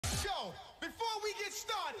Yo, before we get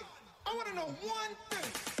started, I want to know one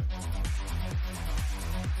thing.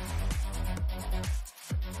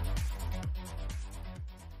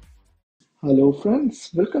 Hello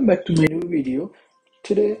friends, welcome back to my new video.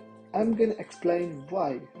 Today I'm gonna explain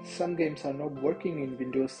why some games are not working in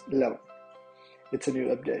Windows 11. It's a new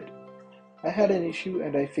update. I had an issue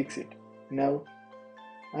and I fixed it. Now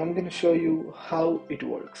I'm gonna show you how it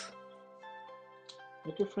works.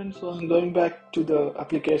 Okay friends, so I'm going back to the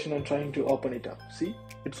application and trying to open it up. See,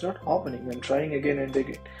 it's not opening. I'm trying again and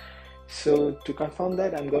again. So to confirm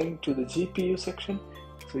that, I'm going to the GPU section.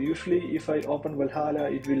 So usually if I open Valhalla,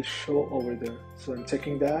 it will show over there. So I'm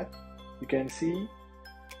checking that. You can see,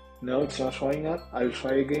 no, it's not showing up. I'll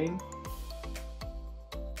try again.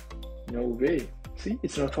 No way. See,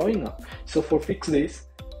 it's not showing up. So for fix this,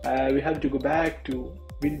 we have to go back to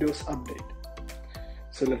Windows Update.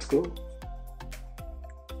 So let's go.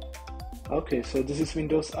 Okay, so this is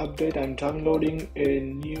Windows Update. I'm downloading a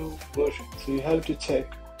new version. So you have to check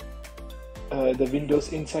the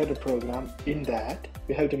Windows Insider program. In that,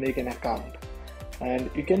 you have to make an account. And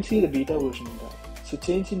you can see the beta version in that. So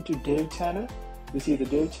change into Dev channel. You see the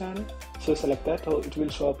Dev channel. So select that, so it will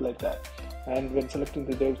show up like that. And when selecting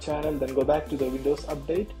the Dev channel, then go back to the Windows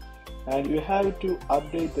Update. And you have to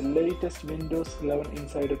update the latest Windows 11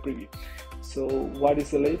 Insider preview. So what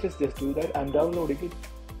is the latest? Just do that. I'm downloading it.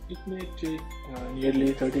 It may take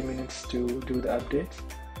nearly 30 minutes to do the updates.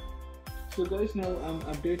 So guys, now I'm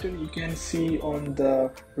updated. You can see on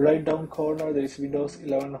the right down corner there is Windows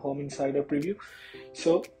 11 Home Insider Preview.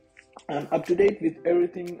 So I'm up to date with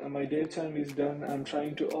everything. My dev channel is done. I'm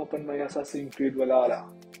trying to open my Assassin's Creed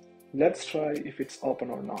Valhalla. Let's try if it's open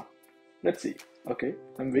or not. Let's see. Okay,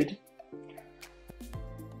 I'm waiting.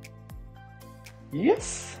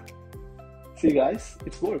 Yes. See guys,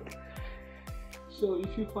 it's worked. So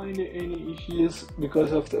if you find any issues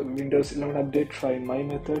because of the Windows 11 update, try my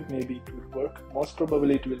method. Maybe it will work. Most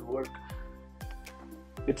probably it will work.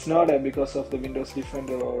 It's not because of the Windows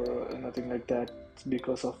Defender or nothing like that. It's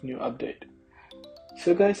because of new update.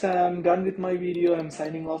 So guys, I'm done with my video. I'm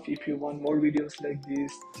signing off. If you want more videos like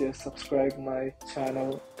this, just subscribe my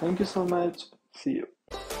channel. Thank you so much. See you.